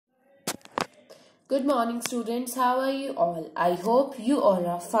Good morning students, how are you all? I hope you all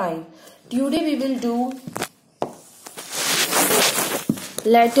are fine. Today we will do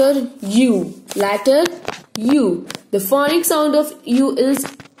letter U. Letter U. The phonic sound of U is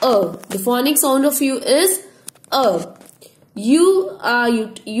A. The phonic sound of U is A. U are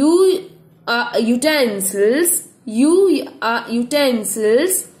utensils. U are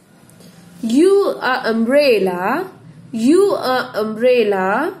utensils. U are umbrella. U are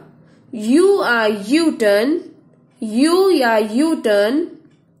umbrella. U are U-turn. U are U-turn.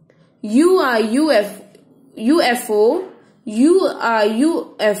 U are UFO. U are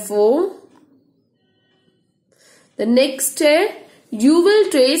UFO. The next you will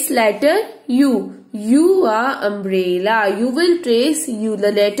trace letter U. U are umbrella. You will trace U,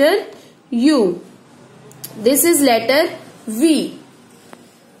 the letter U. This is letter V.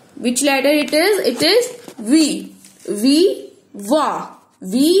 Which letter it is? It is V. V, va.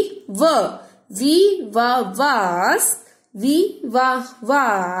 V, va. V, va, vas. V, va,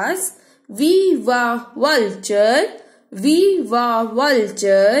 vas. V, va, vulture. V, va,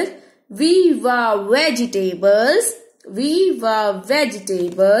 vulture. V, va, vegetables. V, va,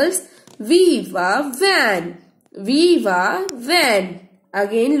 vegetables. V, va, van. V, va, van.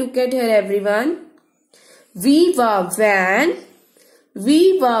 Again look at here everyone. V, va, van.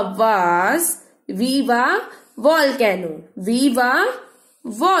 V, va, vase. V, va, volcano. V, va,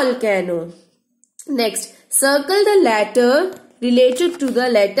 volcano. Next, circle the letter related to the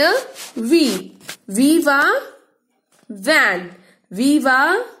letter V. Viva, van.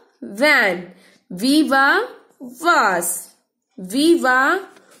 Viva, van. Viva, vase. Viva,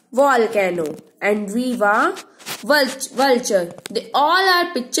 volcano. And Viva, vulture. They all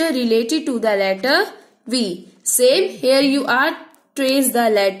are picture related to the letter V. Same here you are trace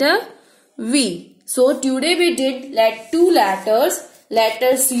the letter V. So today we did two letters.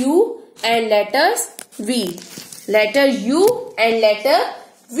 Letters U and letters V. Letter U and letter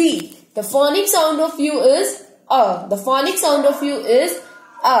V. The phonic sound of U is A. The phonic sound of U is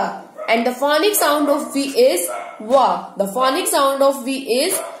A. And the phonic sound of V is Va. The phonic sound of V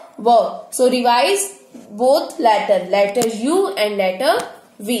is Va. So revise both letter U and letter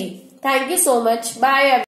V. Thank you so much. Bye.